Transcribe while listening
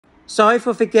Sorry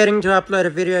for forgetting to upload a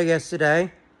video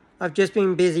yesterday. I've just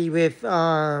been busy with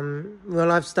real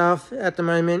life stuff at the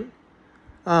moment,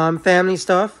 family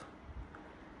stuff,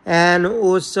 and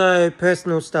also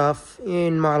personal stuff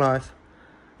in my life.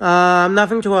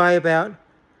 Nothing to worry about,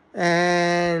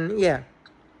 and yeah.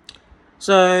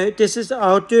 So this is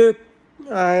I'll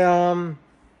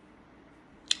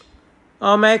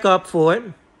make up for it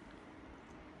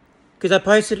because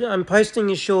I'm posting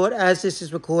a short as this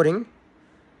is recording.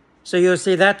 So you'll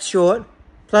see that short,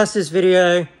 plus this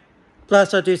video,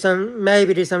 plus I'll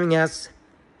maybe do something else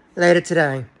later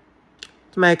today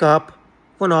to make up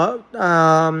for not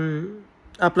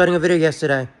uploading a video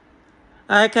yesterday.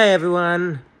 Okay,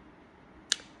 everyone.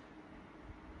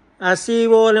 I'll see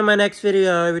you all in my next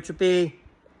video, which will be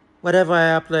whatever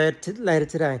I upload later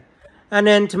today. And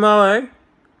then tomorrow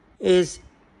is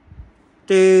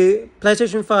the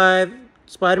PlayStation 5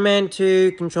 Spider-Man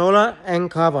 2 controller and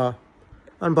cover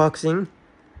unboxing.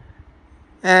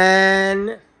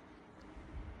 And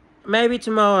maybe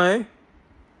tomorrow,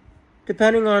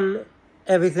 depending on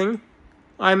everything,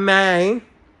 I may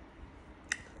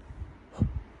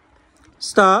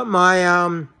start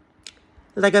my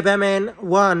Lego Batman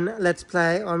 1 Let's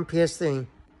Play on PS3.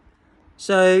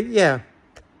 So yeah,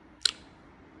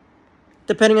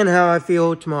 depending on how I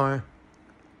feel tomorrow.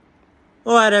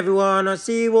 Alright everyone, I'll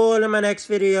see you all in my next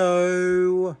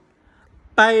video.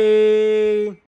 Bye!